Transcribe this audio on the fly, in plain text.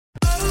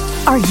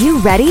Are you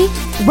ready?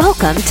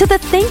 Welcome to the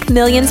Think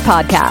Millions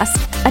podcast,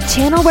 a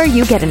channel where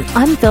you get an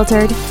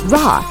unfiltered,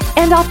 raw,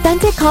 and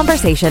authentic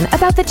conversation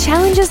about the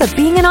challenges of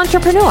being an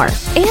entrepreneur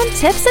and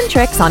tips and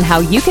tricks on how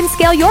you can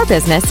scale your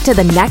business to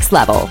the next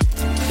level.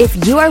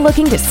 If you are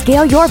looking to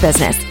scale your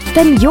business,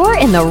 then you're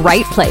in the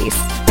right place.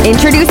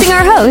 Introducing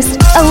our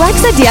host,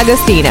 Alexa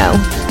D'Agostino.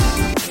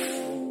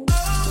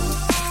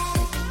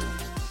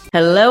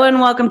 Hello and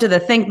welcome to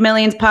the Think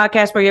Millions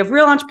podcast, where you have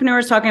real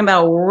entrepreneurs talking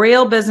about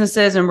real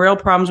businesses and real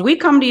problems. We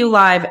come to you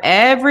live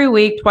every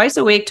week, twice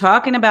a week,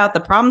 talking about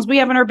the problems we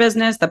have in our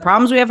business, the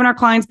problems we have in our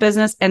clients'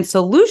 business, and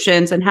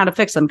solutions and how to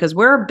fix them. Because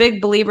we're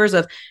big believers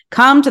of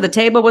come to the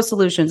table with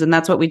solutions, and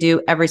that's what we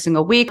do every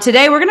single week.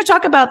 Today, we're going to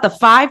talk about the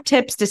 5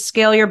 tips to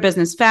scale your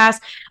business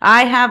fast.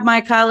 I have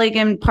my colleague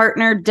and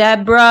partner,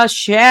 Deborah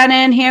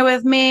Shannon, here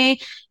with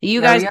me. You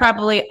guys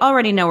probably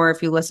already know her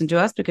if you listen to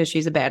us because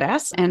she's a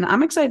badass. And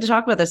I'm excited to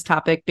talk about this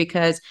topic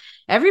because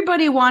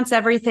everybody wants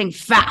everything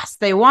fast.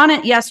 They want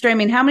it yesterday. I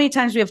mean, how many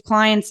times we have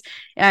clients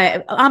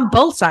on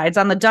both sides,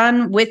 on the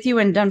done with you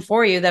and done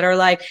for you, that are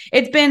like,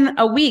 it's been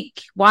a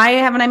week. Why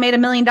haven't I made $1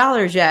 million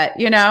yet?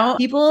 You know,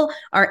 people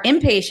are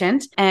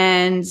impatient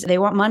and they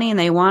want money and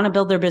they want to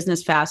build their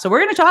business fast. So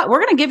we're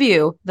going to give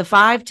you the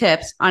 5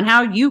 tips on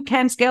how you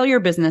can scale your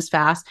business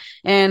fast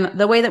and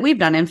the way that we've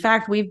done. In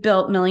fact, we've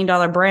built $1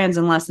 million brands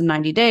in less than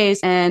 90 days.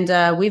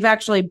 And we've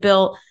actually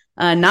built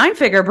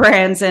 9-figure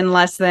brands in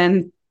less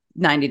than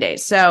 90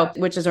 days. So,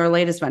 which is our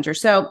latest venture.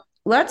 So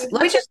let's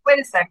just wait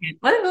a second.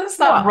 Let's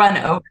not run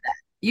over that.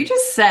 You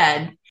just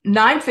said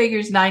 9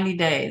 figures, 90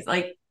 days.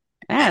 Like,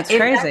 yeah, it's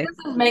crazy. That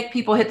doesn't make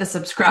people hit the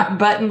subscribe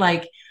button.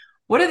 Like,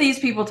 what are these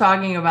people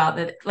talking about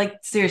that, like,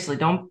 seriously,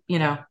 don't, you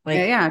know, like,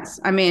 yeah.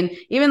 I mean,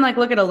 even like,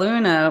 look at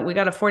Aluna, we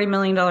got a $40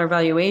 million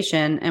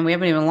valuation and we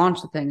haven't even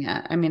launched the thing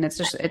yet. I mean,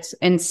 it's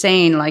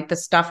insane. Like the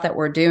stuff that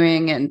we're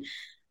doing. And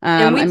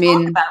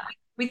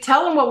we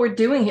tell them what we're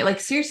doing here. Like,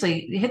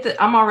 seriously,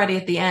 I'm already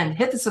at the end.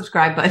 Hit the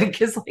subscribe button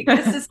because, like,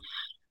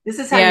 this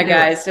is how you do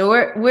guys. it. So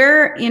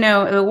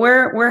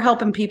we're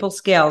helping people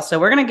scale. So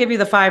we're going to give you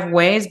the 5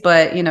 ways,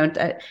 but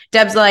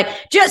Deb's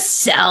like, just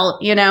sell,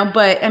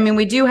 but I mean,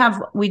 we do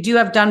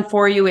have done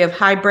for you. We have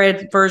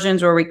hybrid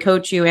versions where we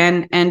coach you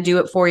and do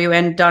it for you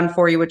and done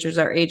for you, which is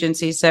our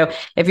agency. So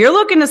if you're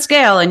looking to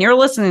scale and you're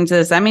listening to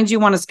this, that means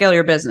you want to scale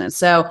your business.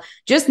 So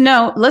just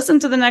listen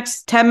to the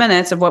next 10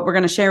 minutes of what we're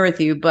going to share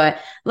with you. But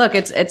look,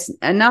 it's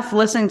enough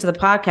listening to the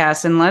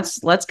podcast and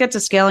let's get to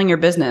scaling your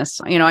business.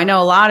 I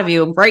know a lot of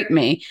you write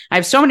me. I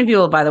have so many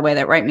people, by the way,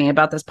 that write me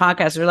about this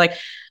podcast. They're like,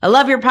 I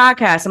love your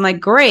podcast. I'm like,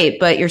 great,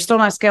 but you're still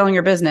not scaling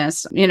your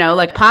business.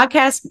 Like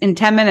podcasts in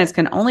 10 minutes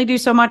can only do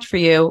so much for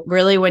you,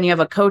 really, when you have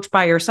a coach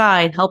by your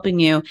side helping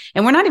you.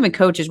 And we're not even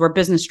coaches. We're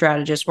business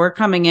strategists. We're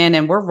coming in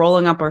and we're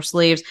rolling up our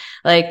sleeves.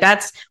 Like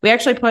we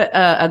actually put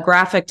a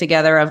graphic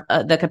together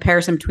of the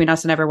comparison between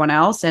us and everyone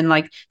else. And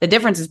like the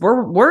difference is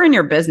we're in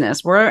your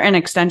business. We're an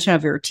extension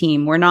of your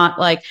team. We're not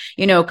like,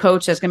 a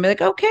coach that's going to be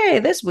like, okay,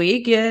 this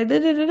week,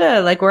 yeah,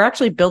 like we're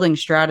actually building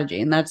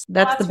strategy. And that's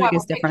the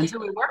biggest difference. Who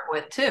we work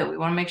with too. We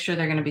want to make sure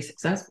they're going to be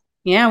successful.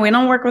 Yeah, we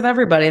don't work with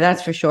everybody.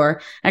 That's for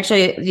sure.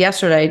 Actually,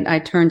 yesterday I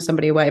turned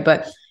somebody away,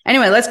 but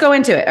anyway, let's go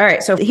into it. All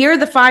right. So here are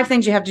the 5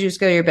 things you have to do to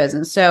scale your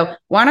business. So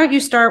why don't you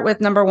start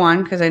with number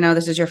 1? Because I know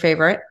this is your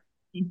favorite.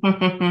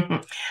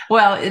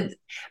 Well, that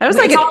was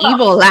like an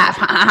evil laugh.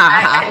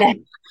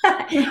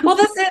 Well,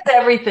 this is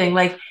everything.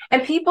 Like,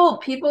 and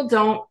people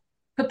don't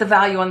put the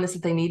value on this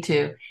if they need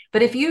to.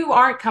 But if you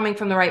aren't coming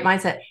from the right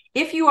mindset,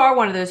 if you are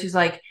one of those who's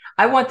like,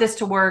 I want this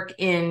to work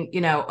in,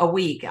 a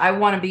week. I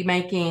want to be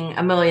making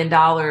 $1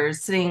 million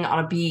sitting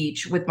on a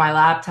beach with my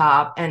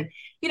laptop. And,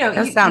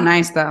 that sounds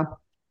nice though.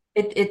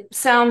 It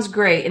sounds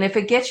great. And if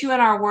it gets you in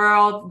our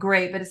world,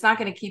 great, but it's not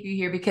going to keep you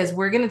here because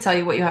we're going to tell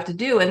you what you have to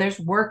do. And there's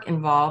work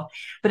involved,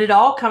 but it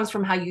all comes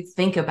from how you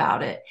think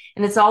about it.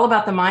 And it's all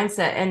about the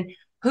mindset and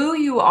who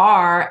you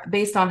are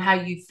based on how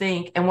you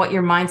think and what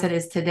your mindset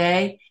is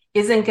today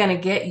isn't going to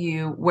get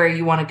you where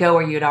you want to go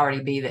or you'd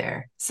already be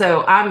there.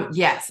 So I'm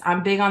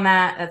big on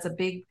that. That's a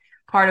big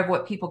part of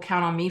what people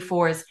count on me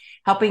for, is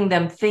helping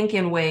them think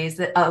in ways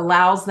that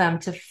allows them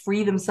to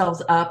free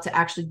themselves up to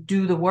actually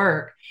do the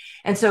work.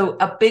 And so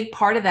a big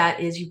part of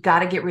that is you've got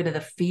to get rid of the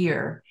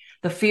fear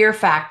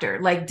factor.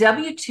 Like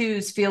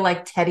W-2s feel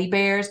like teddy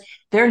bears.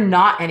 They're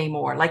not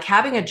anymore. Like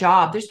having a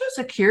job, there's no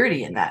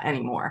security in that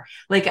anymore.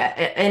 Like,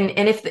 and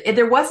if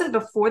there wasn't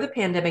before the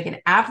pandemic and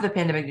after the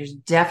pandemic, there's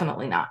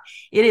definitely not.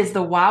 It is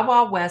the wild,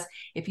 wild west.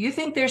 If you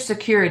think there's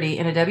security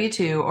in a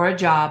W-2 or a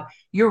job,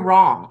 you're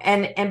wrong.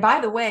 And by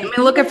the way,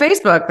 look at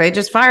Facebook. They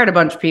just fired a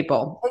bunch of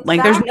people. Exactly.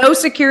 Like there's no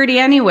security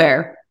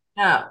anywhere.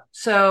 No.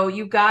 So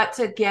you've got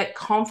to get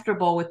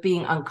comfortable with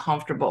being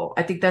uncomfortable.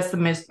 I think that's the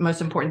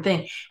most important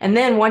thing. And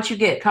then once you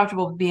get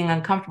comfortable with being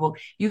uncomfortable,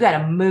 you got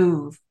to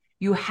move.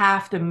 You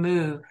have to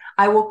move.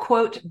 I will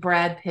quote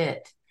Brad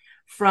Pitt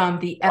from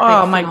the epic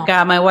film. My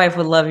God, my wife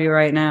would love you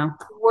right now.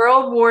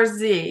 World War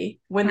Z,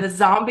 when the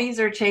zombies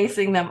are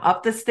chasing them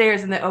up the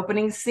stairs in the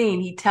opening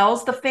scene, he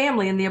tells the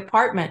family in the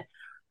apartment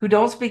who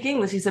don't speak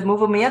English, he said,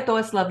 movimiento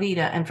es la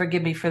vida. And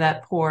forgive me for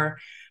that poor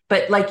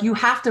but like you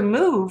have to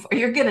move or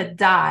you're going to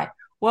die.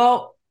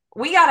 Well,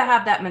 we got to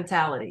have that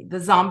mentality.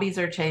 The zombies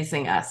are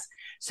chasing us.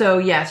 So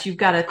yes, you've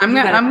got to. I'm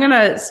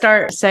gonna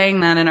start saying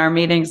that in our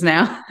meetings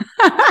now,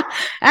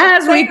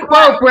 as we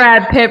quote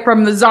Brad Pitt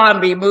from the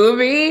zombie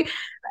movie.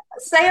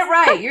 Say it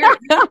right. You're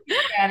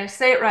Spanish.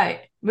 Say it right.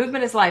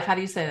 Movement is life. How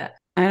do you say that?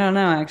 I don't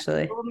know,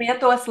 actually.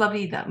 Movimiento es la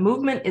vida.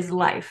 Movement is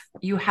life.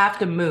 You have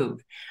to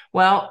move.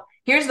 Well,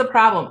 here's the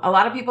problem. A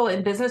lot of people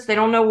in business, they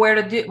don't know what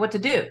to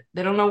do.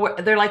 They don't know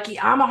what they're like.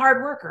 I'm a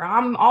hard worker.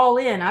 I'm all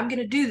in. I'm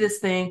going to do this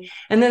thing.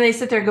 And then they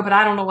sit there and go, but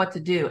I don't know what to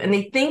do. And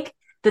they think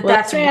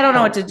that's I don't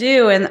know what to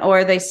do,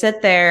 or they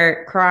sit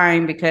there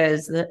crying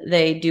because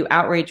they do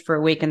outreach for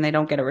a week and they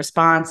don't get a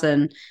response,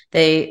 and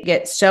they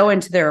get so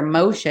into their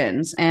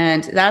emotions.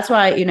 And that's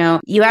why,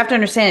 you have to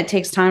understand it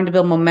takes time to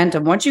build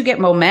momentum. Once you get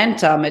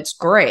momentum, it's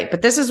great.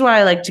 But this is why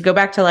I like to go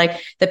back to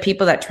like the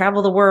people that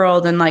travel the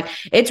world, and like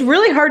it's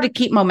really hard to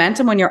keep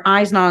momentum when your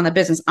eye's not on the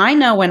business. I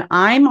know when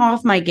I'm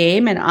off my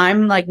game and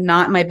I'm like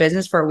not in my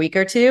business for a week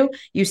or two,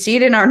 you see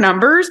it in our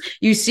numbers,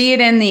 you see it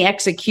in the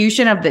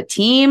execution of the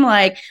team.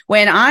 Like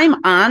when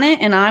I'm on it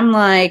and I'm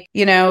like,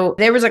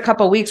 there was a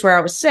couple of weeks where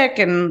I was sick,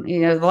 and,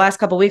 the last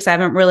couple of weeks, I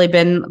haven't really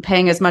been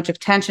paying as much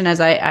attention as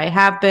I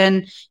have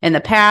been in the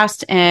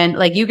past. And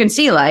like, you can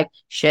see like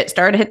shit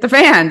started to hit the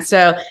fan.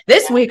 So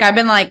this week I've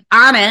been like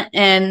on it,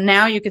 and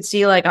now you can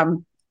see like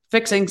I'm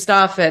fixing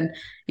stuff and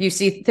you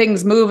see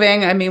things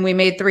moving. I mean, we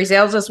made 3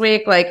 sales this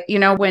week. Like,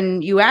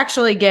 when you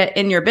actually get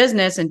in your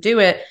business and do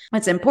it,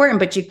 it's important,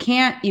 but you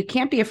can't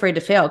be afraid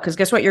to fail, because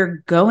guess what? You're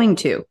going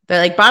to.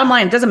 Like, bottom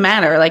line, it doesn't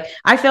matter. Like,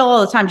 I fail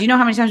all the time. Do you know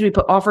how many times we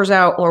put offers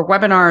out or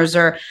webinars,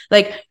 or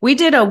like we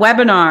did a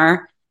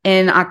webinar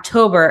in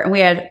October and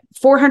we had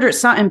 400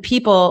 something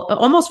people,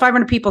 almost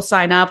 500 people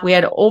sign up. We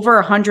had over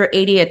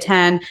 180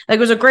 attend. Like, it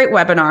was a great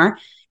webinar.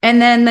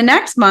 And then the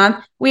next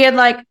month we had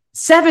like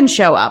 7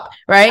 show up,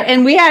 right?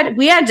 And we had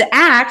to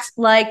act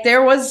like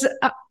there was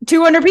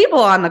 200 people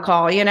on the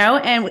call,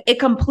 and it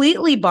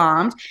completely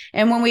bombed.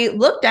 And when we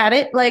looked at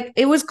it, like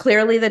it was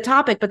clearly the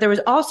topic, but there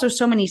was also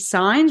so many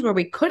signs where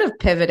we could have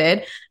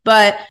pivoted,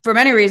 but for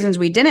many reasons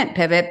we didn't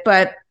pivot.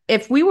 But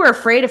if we were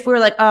afraid, if we were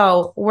like,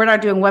 oh, we're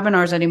not doing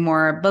webinars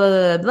anymore, blah,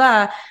 blah, blah,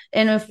 blah.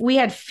 And if we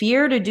had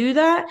fear to do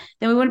that,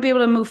 then we wouldn't be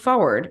able to move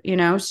forward,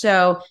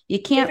 So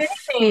you can't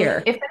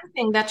fear. If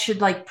anything, that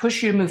should like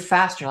push you to move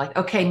faster. Like,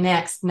 okay,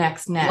 next.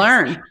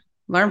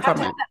 Learn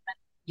from it.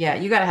 Yeah.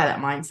 You got to have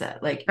that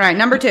mindset. Like, all right.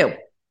 Number 2.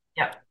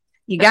 Yeah.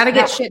 You got to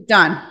get shit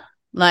done.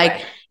 Like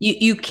right.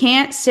 you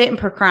can't sit and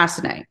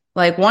procrastinate.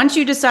 Like once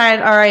you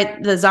decide, all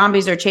right, the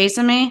zombies are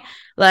chasing me,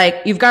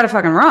 like you've got to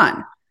fucking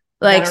run.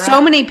 Like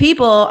so many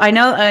people, I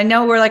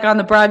know we're like on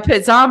the Brad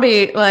Pitt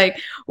zombie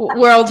like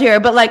world here,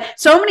 but like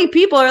so many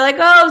people are like,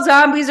 oh,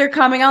 zombies are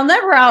coming. I'll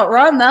never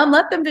outrun them.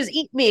 Let them just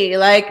eat me.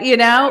 Like,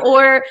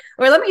 or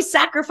let me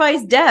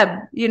sacrifice Deb,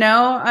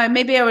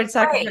 maybe I would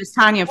sacrifice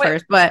Tanya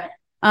first, but,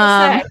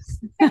 Wait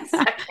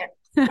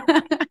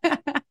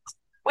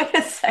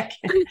a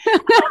second.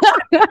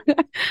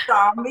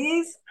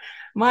 Zombies.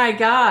 My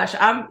gosh.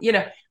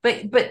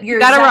 But you're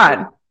gotta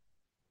run.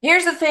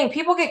 Here's the thing.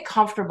 People get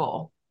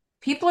comfortable.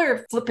 People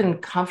are flipping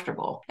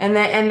comfortable,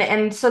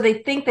 and so they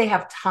think they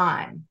have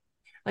time.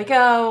 Like,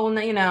 oh,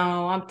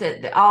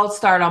 I'll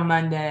start on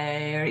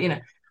Monday,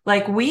 or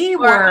like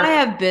I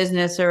have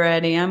business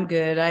already. I'm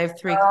good. I have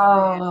 3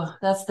 clients.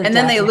 That's and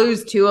then they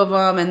lose 2 of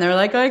them, and they're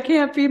like, I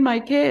can't feed my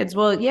kids.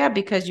 Well, yeah,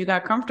 because you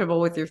got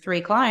comfortable with your 3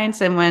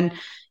 clients, and when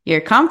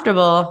you're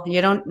comfortable,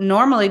 you don't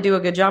normally do a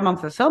good job on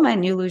fulfillment,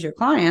 and you lose your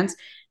clients.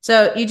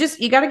 So you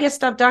got to get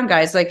stuff done,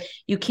 guys. Like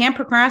you can't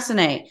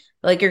procrastinate.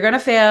 Like you're going to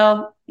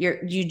fail.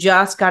 You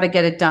just got to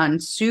get it done.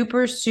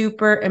 Super,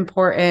 super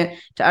important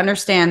to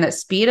understand that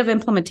speed of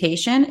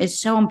implementation is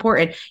so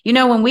important.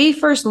 When we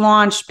first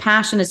launched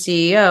Passion to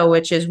CEO,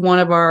 which is one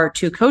of our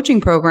 2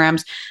 coaching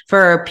programs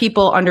for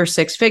people under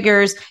 6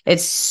 figures,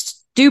 it's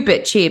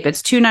stupid cheap.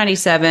 It's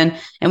 $297.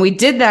 And we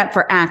did that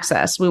for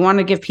access. We want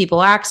to give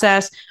people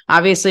access.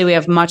 Obviously, we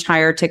have much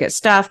higher ticket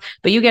stuff,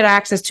 but you get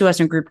access to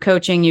us in group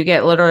coaching. You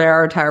get literally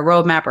our entire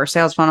roadmap, our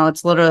sales funnel.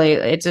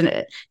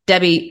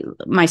 Debbie,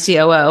 my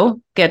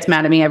COO, gets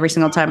mad at me every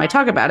single time I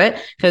talk about it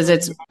because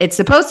it's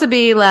supposed to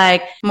be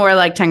like more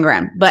like 10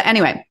 grand. But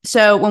anyway,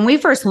 so when we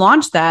first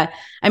launched that,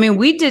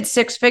 we did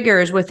 6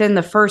 figures within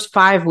the first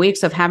 5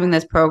 weeks of having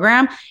this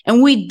program.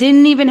 And we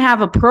didn't even have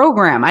a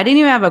program. I didn't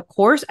even have a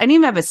course. I didn't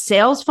even have a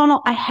sales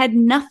funnel. I had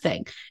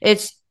nothing.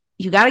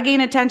 You got to gain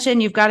attention.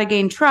 You've got to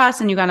gain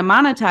trust, and you got to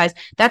monetize.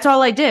 That's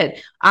all I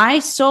did. I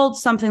sold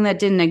something that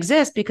didn't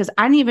exist because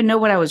I didn't even know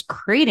what I was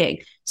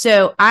creating.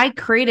 So I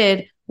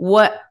created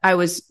what I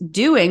was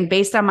doing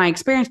based on my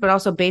experience, but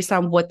also based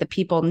on what the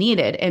people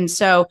needed. And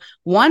so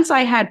once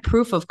I had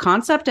proof of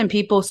concept and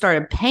people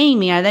started paying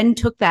me, I then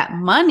took that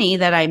money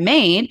that I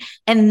made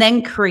and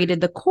then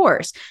created the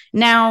course.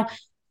 Now,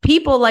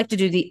 people like to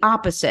do the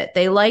opposite.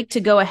 They like to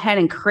go ahead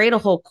and create a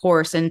whole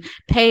course and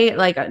pay,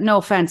 like, no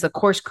offense, the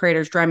course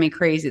creators drive me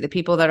crazy. The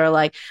people that are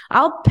like,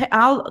 I'll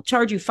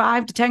charge you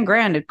 $5 to $10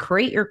 grand to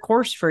create your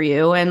course for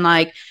you. And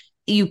like,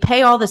 you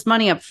pay all this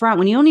money up front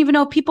when you don't even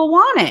know if people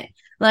want it.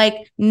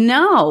 Like,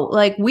 no,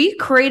 like we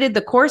created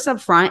the course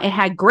up front. It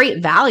had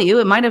great value.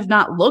 It might have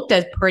not looked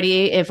as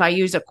pretty if I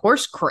use a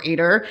course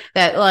creator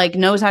that like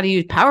knows how to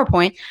use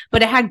PowerPoint,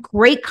 but it had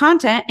great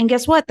content. And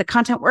guess what? The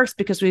content works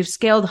because we've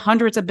scaled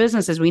hundreds of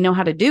businesses. We know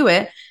how to do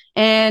it.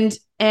 And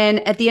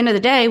at the end of the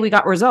day, we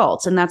got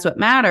results, and that's what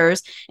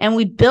matters. And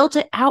we built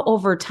it out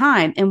over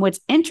time. And what's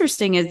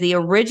interesting is the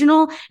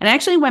original, and I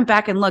actually went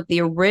back and looked,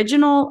 the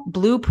original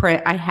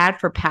blueprint I had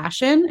for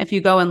Passion, if you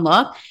go and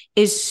look,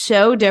 is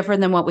so different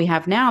than what we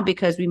have now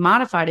because we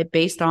modified it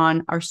based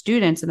on our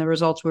students and the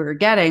results we were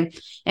getting.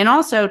 And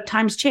also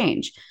times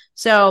change.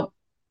 So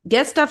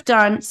get stuff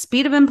done,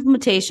 speed of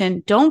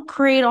implementation. Don't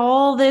create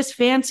all this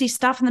fancy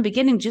stuff in the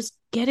beginning. Just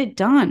get it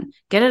done,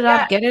 get it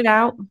up, get it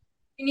out.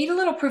 You need a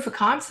little proof of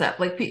concept.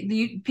 Like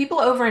people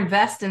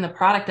overinvest in the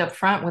product up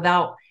front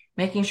without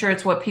making sure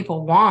it's what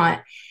people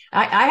want.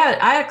 I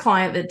had a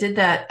client that did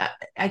that.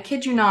 I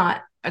kid you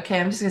not. Okay,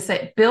 I'm just going to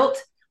say,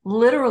 built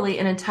literally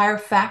an entire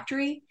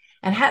factory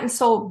and hadn't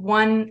sold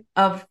one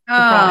of the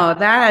products.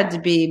 That had to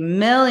be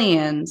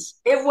millions.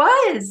 It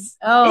was.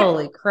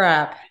 Holy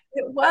crap.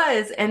 It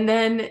was. And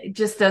then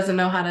just doesn't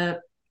know how to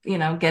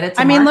get it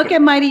to I mean, market. look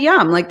at Mighty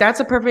Yum. Like that's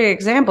a perfect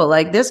example.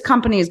 Like this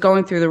company is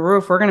going through the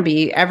roof. We're going to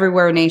be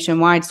everywhere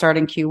nationwide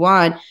starting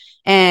Q1.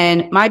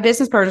 And my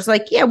business partner is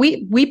like, yeah,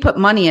 we put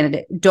money in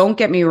it. Don't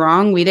get me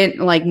wrong. We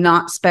didn't like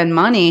not spend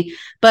money,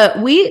 but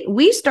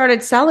we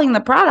started selling the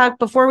product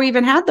before we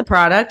even had the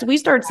product. We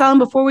started selling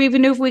before we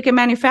even knew if we could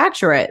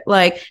manufacture it.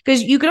 Like,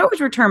 cause you could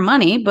always return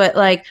money, but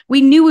like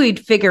we knew we'd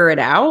figure it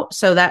out.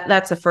 So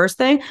that's the first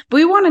thing, but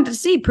we wanted to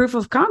see proof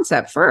of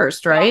concept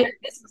first, right?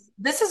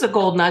 This is a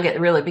gold nugget,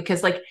 really,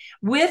 because like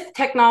with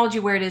technology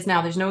where it is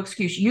now, there's no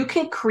excuse. You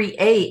can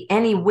create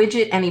any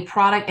widget, any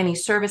product, any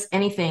service,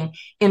 anything,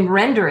 and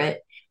render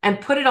it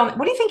and put it on.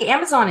 What do you think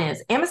Amazon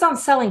is?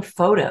 Amazon's selling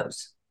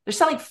photos. They're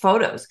selling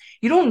photos.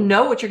 You don't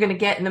know what you're going to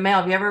get in the mail.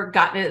 Have you ever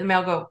gotten it in the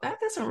mail? Go, that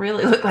doesn't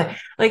really look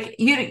like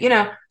you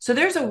know. So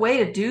there's a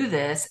way to do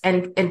this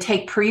and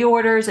take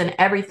pre-orders and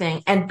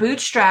everything and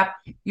bootstrap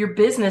your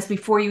business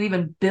before you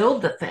even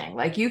build the thing.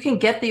 Like you can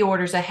get the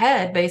orders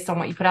ahead based on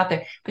what you put out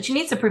there, but you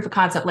need some proof of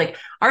concept. Like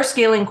our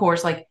scaling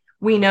course, like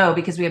we know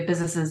because we have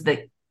businesses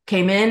that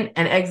came in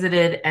and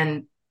exited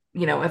and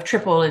have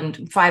tripled and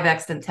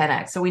 5x and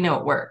 10x. So we know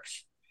it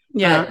works.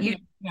 Yeah,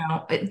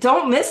 but,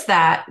 don't miss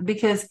that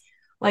because.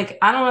 Like,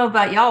 I don't know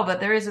about y'all, but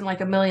there isn't like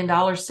 $1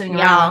 million sitting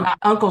around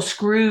Uncle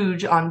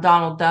Scrooge on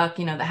Donald Duck,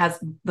 that has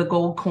the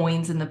gold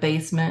coins in the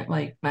basement.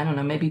 Like, I don't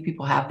know, maybe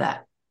people have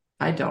that.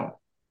 I don't.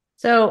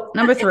 So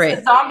number 3,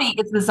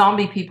 it's the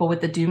zombie people with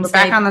the doomsday.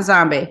 We're back on the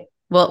zombie.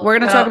 Well, we're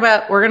going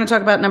to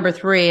talk about number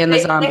 3 and the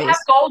zombies. They have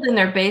gold in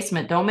their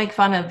basement. Don't make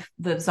fun of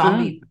the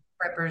zombie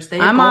preppers. They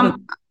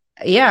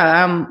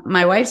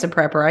my wife's a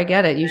prepper. I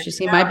get it. You should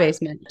see my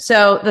basement.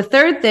 So the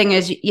third thing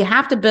is you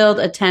have to build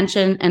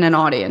attention and an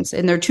audience.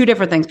 And they're two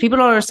different things. People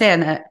don't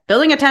understand that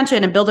building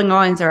attention and building an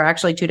audience are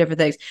actually two different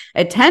things.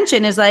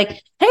 Attention is like,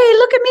 hey,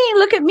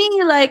 look at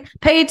me, like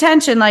pay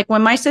attention. Like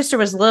when my sister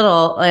was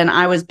little and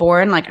I was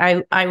born, like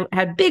I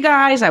had big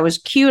eyes. I was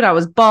cute. I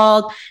was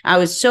bald. I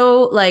was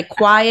so like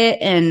quiet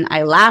and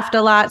I laughed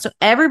a lot. So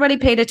everybody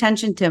paid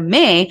attention to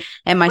me.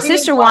 And my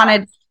sister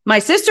wanted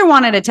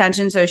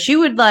attention. So she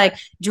would like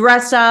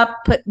dress up,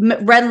 put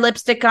red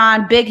lipstick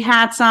on, big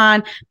hats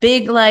on,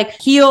 big like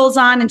heels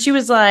on. And she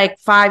was like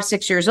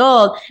 5-6 years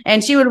old.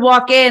 And she would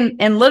walk in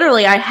and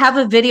literally I have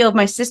a video of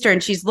my sister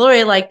and she's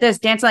literally like this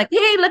dancing like,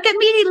 hey, look at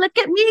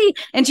me.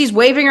 And she's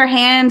waving her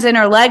hands and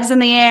her legs in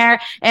the air.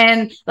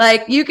 And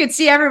like, you could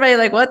see everybody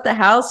like, what the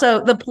hell?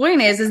 So the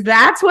point is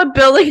that's what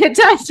building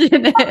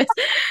attention is.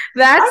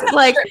 That's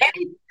like,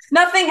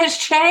 nothing has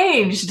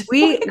changed.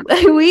 We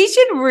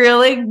should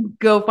really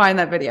go find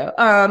that video.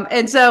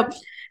 And so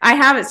I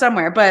have it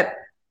somewhere, but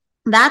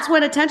that's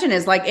what attention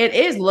is. Like it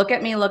is look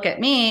at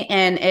me,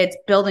 and it's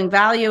building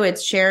value.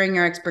 It's sharing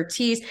your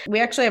expertise. We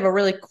actually have a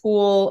really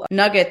cool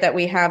nugget that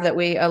we have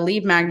a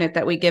lead magnet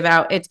that we give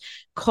out. It's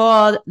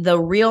called the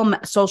Real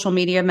Social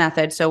Media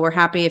Method. So we're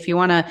happy if you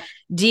want to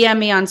DM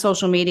me on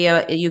social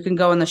media, you can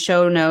go in the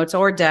show notes,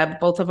 or Deb,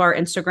 both of our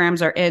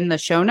Instagrams are in the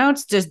show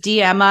notes. Just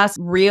DM us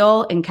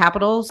Real in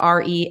capitals,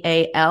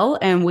 REAL,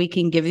 and we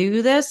can give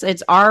you this.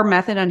 It's our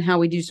method on how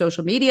we do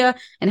social media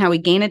and how we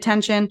gain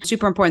attention.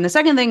 Super important. The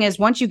second thing is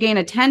once you gain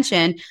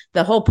attention,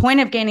 the whole point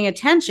of gaining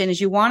attention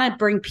is you want to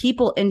bring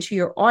people into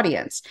your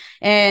audience.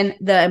 And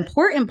the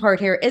important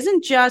part here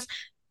isn't just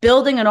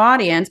building an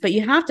audience, but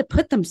you have to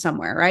put them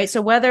somewhere, right?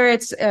 So whether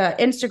it's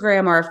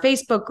Instagram or a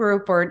Facebook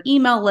group or an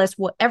email list,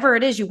 whatever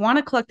it is, you want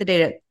to collect the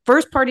data.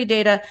 First party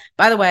data,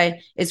 by the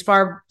way, is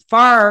far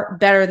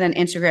better than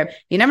Instagram.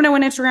 You never know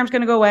when Instagram's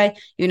going to go away.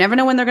 You never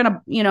know when they're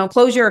going to,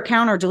 close your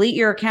account or delete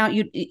your account.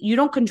 You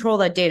don't control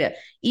that data.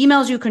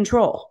 Emails you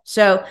control.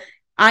 So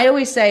I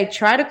always say,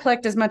 try to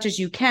collect as much as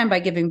you can by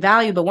giving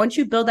value. But once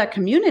you build that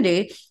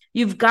community,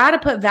 you've got to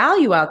put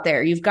value out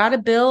there. You've got to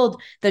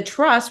build the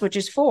trust, which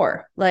is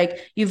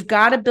you've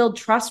got to build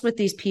trust with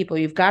these people.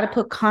 You've got to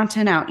put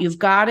content out. You've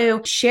got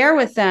to share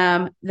with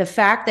them the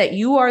fact that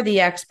you are the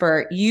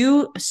expert.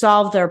 You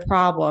solve their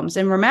problems.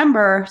 And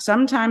remember,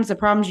 sometimes the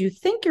problems you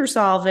think you're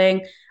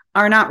solving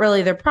are not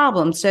really their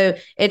problem. So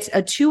it's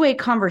a two-way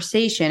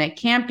conversation. It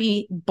can't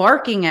be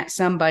barking at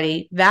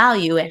somebody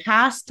value. It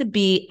has to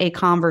be a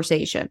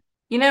conversation.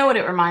 You know what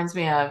it reminds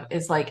me of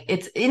is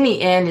it's in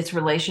the end, it's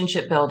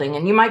relationship building.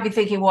 And you might be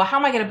thinking, well, how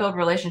am I going to build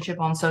relationship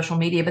on social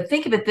media? But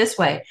think of it this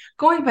way,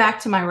 going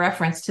back to my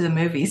reference to the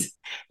movies.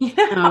 We're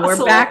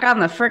back on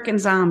the frickin'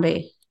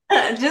 zombie.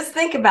 Just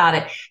think about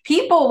it.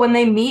 People, when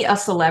they meet a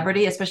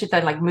celebrity, especially if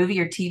they're like movie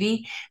or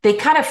TV, they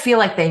kind of feel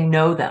like they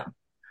know them.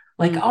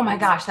 Like, oh my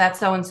gosh, that's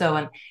so-and-so.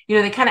 And,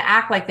 they kind of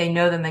act like they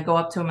know them. They go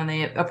up to them and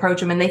they approach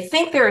them and they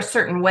think they're a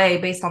certain way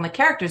based on the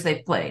characters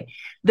they've played.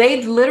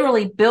 They've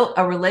literally built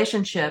a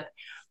relationship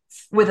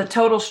with a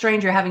total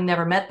stranger, having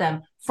never met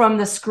them, from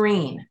the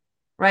screen,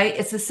 right?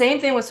 It's the same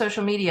thing with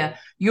social media.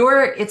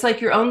 It's like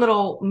your own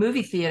little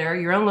movie theater,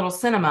 your own little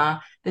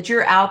cinema that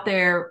you're out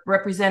there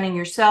representing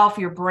yourself,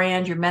 your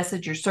brand, your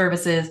message, your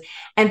services.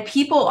 And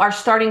people are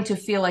starting to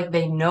feel like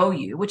they know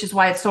you, which is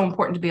why it's so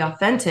important to be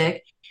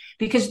authentic.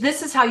 Because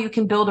this is how you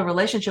can build a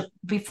relationship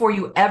before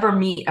you ever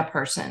meet a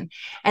person.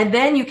 And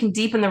then you can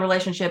deepen the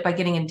relationship by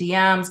getting in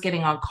DMs,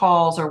 getting on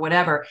calls or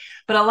whatever.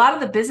 But a lot of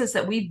the business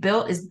that we've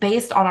built is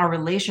based on our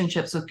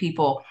relationships with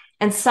people.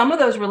 And some of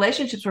those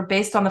relationships were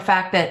based on the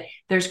fact that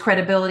there's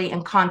credibility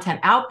and content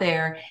out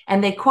there.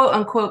 And they quote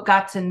unquote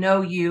got to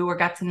know you or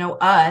got to know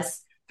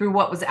us through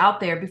what was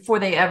out there before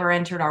they ever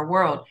entered our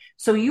world.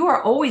 So you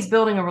are always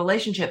building a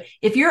relationship.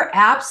 If you're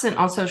absent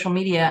on social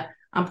media,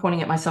 I'm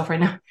pointing at myself right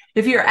now.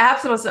 If you're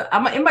absent,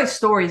 I'm in my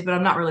stories, but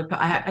I'm not really.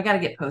 I got to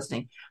get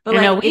posting. But we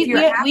have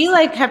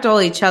to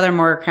hold each other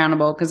more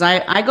accountable because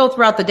I go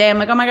throughout the day. I'm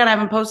like, oh my God, I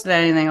haven't posted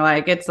anything.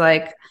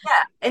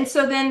 Yeah. And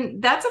so then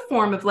that's a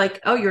form of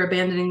you're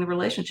abandoning the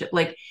relationship.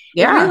 It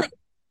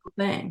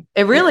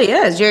really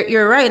is.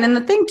 You're right. And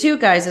the thing too,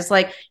 guys, is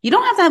you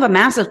don't have to have a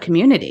massive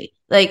community.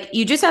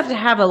 You just have to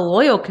have a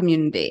loyal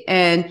community.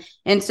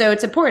 And so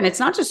it's important. It's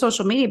not just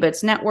social media, but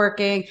it's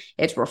networking,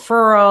 it's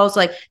referrals.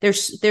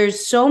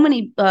 There's so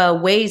many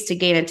ways to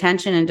gain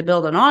attention and to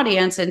build an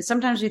audience. And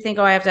sometimes you think,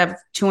 oh, I have to have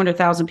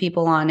 200,000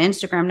 people on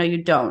Instagram. No,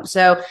 you don't.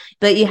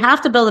 But you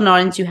have to build an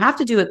audience. You have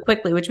to do it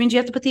quickly, which means you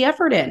have to put the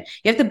effort in.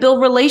 You have to build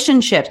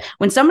relationships.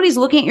 When somebody's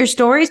looking at your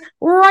stories,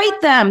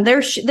 write them.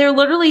 They're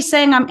literally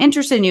saying, I'm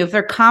interested in you. If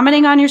they're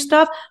commenting on your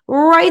stuff,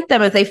 write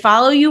them. If they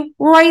follow you,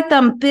 write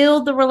them.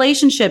 Build the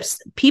relationships.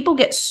 People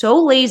get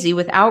so lazy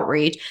with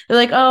outreach. They're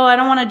like, oh, I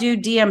don't want to do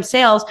DM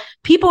sales.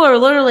 People are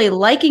literally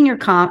liking your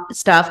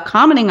stuff,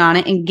 commenting on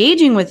it,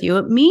 engaging with you.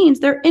 It means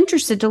they're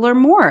interested to learn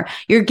more.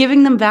 You're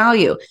giving them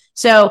value.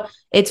 So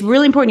it's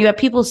really important. You have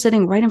people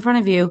sitting right in front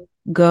of you.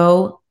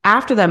 Go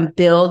after them.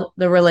 Build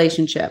the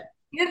relationship.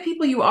 You have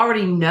people you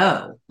already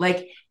know.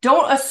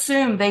 Don't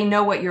assume they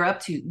know what you're up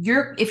to.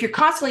 If you're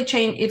constantly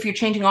if you're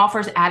changing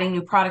offers, adding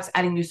new products,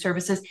 adding new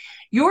services,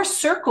 your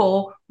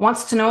circle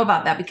wants to know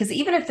about that, because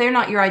even if they're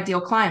not your ideal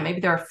client,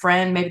 maybe they're a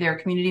friend, maybe they're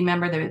a community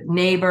member, they're a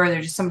neighbor,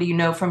 they're just somebody you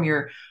know from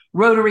your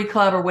Rotary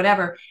Club or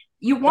whatever.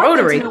 You want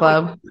Rotary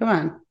Club? Come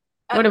on.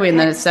 What are we in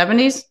the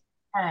 70s?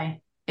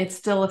 Hey, it's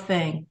still a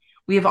thing.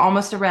 We have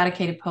almost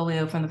eradicated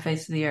polio from the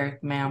face of the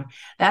earth, ma'am.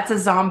 That's a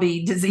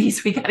zombie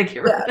disease we got to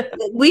get rid of.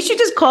 We should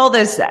just call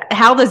this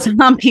How the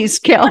Zombies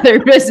Scale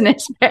Their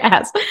Business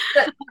Fast.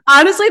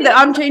 Honestly,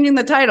 I'm changing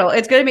the title.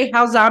 It's going to be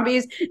How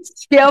Zombies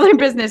Scale Their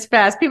Business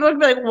Fast. People are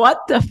going to be like,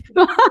 what the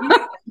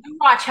fuck? You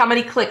watch how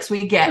many clicks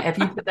we get if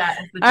you put that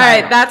as the title.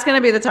 All right, that's going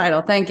to be the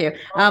title. Thank you.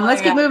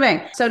 Let's keep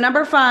moving. So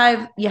number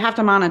 5, you have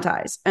to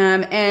monetize.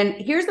 And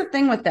here's the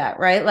thing with that,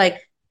 right?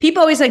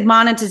 People always think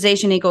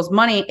monetization equals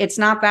money. It's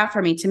not that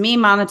for me. To me,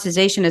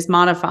 monetization is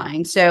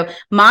modifying. So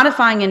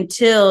modifying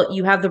until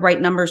you have the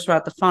right numbers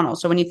throughout the funnel.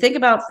 So when you think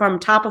about from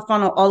top of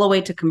funnel all the way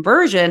to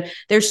conversion,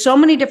 there's so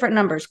many different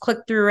numbers: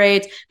 click-through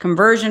rates,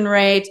 conversion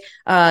rates,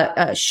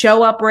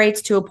 show up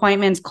rates to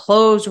appointments,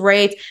 close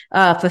rates,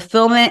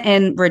 fulfillment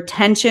and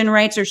retention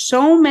rates. There's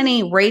so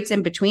many rates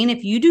in between.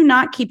 If you do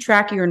not keep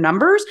track of your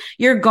numbers,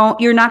 you're not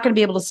going to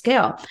be able to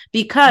scale,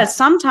 because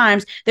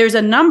sometimes there's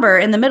a number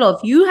in the middle.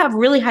 If you have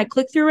really high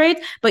click-through rate,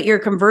 but your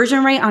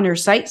conversion rate on your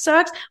site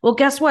sucks, well,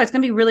 guess what? It's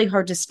going to be really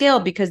hard to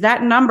scale, because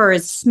that number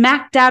is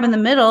smack dab in the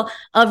middle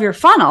of your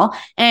funnel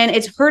and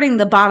it's hurting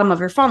the bottom of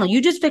your funnel. You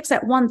just fix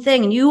that one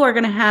thing and you are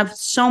going to have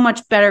so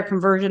much better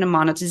conversion and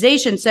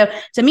monetization. So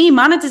to me,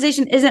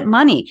 monetization isn't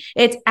money.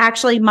 It's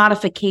actually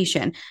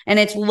modification. And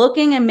it's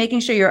looking and making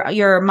sure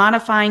you're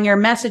modifying your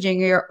messaging,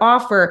 your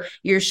offer,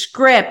 your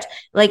script.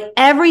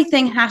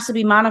 Everything has to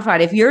be modified.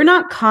 If you're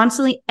not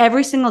constantly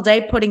every single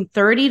day putting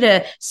 30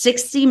 to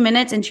 60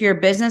 minutes into your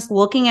business,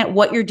 looking at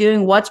what you're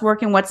doing, what's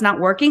working, what's not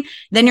working,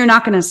 then you're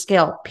not going to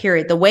scale,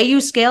 period. The way you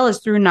scale is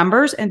through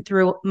numbers and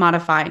through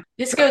modifying.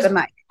 This goes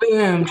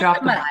boom, drop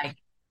the mic.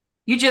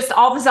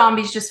 All the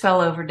zombies just fell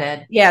over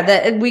dead.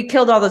 Yeah, we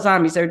killed all the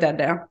zombies. They're dead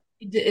now.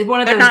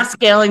 They're not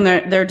scaling.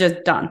 They're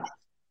just done.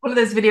 one of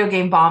those video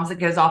game bombs that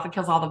goes off and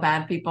kills all the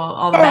bad people,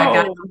 all the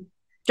bad guys.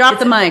 Drop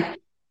the mic.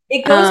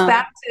 It goes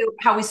back to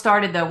how we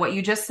started, though, what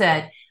you just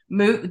said.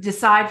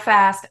 Decide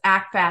fast,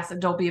 act fast,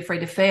 and don't be afraid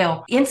to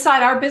fail.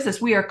 Inside our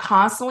business, we are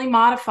constantly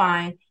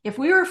modifying. If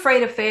we were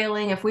afraid of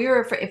failing, if we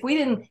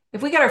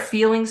got our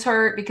feelings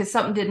hurt because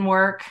something didn't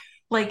work,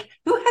 like,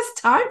 who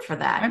has time for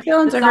that? My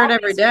feelings are hurt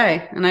every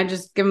day, and I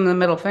just give them the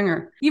middle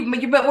finger.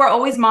 But we're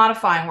always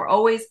modifying. We're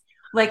always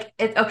like,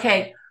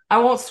 okay, I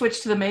won't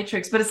switch to the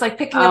Matrix, but it's like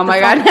picking up. Oh my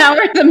God, now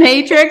we're the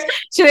Matrix.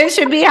 It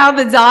should be how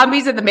the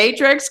zombies in the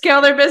Matrix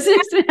kill their business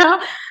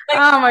now.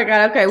 Oh my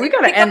God. Okay, we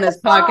got to end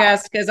this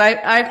podcast because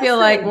I feel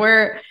like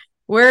we're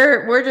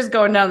just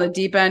going down the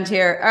deep end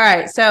here. All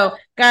right, so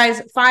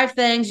guys, 5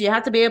 things. You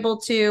have to be able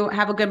to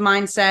have a good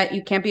mindset.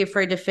 You can't be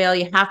afraid to fail.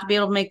 You have to be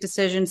able to make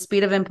decisions,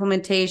 speed of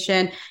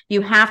implementation. You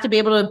have to be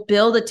able to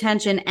build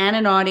attention and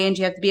an audience.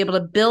 You have to be able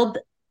to build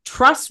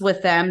trust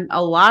with them.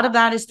 A lot of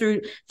that is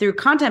through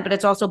content, but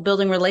it's also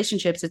building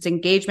relationships. It's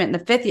engagement.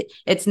 And the 5th,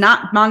 it's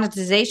not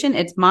monetization,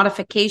 it's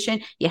modification.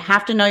 You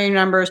have to know your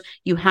numbers.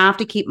 You have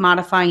to keep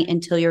modifying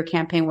until your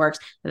campaign works.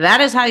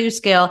 That is how you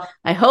scale.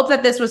 I hope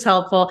that this was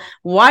helpful.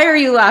 Why are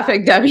you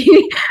laughing, Debbie?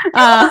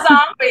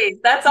 Zombies.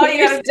 That's all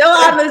you got to do. Still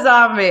on the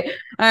zombie.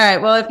 All right.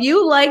 Well, if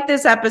you like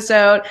this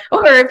episode,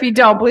 or if you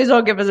don't, please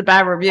don't give us a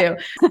bad review.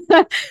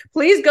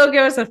 Please go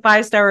give us a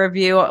 5-star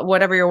review,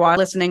 whatever you're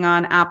listening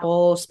on,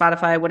 Apple,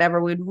 Spotify,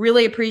 whatever. We'd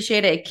really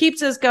appreciate it. It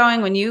keeps us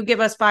going. When you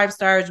give us 5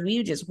 stars,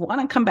 we just want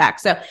to come back.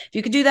 So if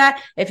you could do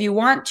that, if you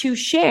want to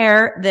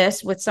share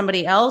this with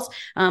somebody else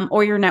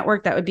or your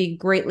network, that would be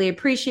greatly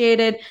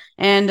appreciated.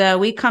 And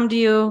we come to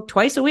you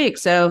twice a week.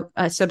 So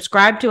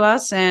subscribe to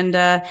us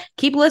and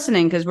keep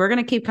listening, because we're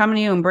going to keep coming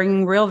to you and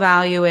bringing real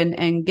value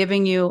and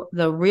giving you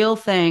the real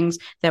things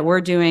that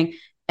we're doing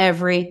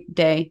every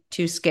day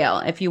to scale.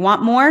 If you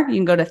want more, you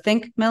can go to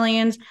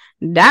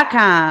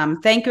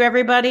thinkmillions.com. Thank you,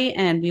 everybody,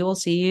 and we will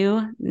see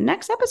you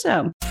next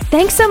episode.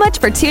 Thanks so much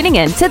for tuning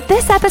in to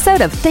this episode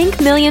of Think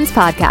Millions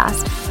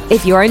Podcast.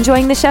 If you're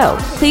enjoying the show,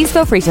 please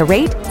feel free to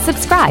rate,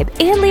 subscribe,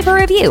 and leave a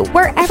review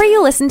wherever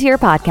you listen to your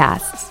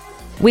podcasts.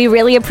 We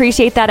really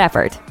appreciate that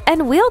effort,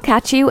 and we'll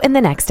catch you in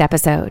the next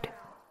episode.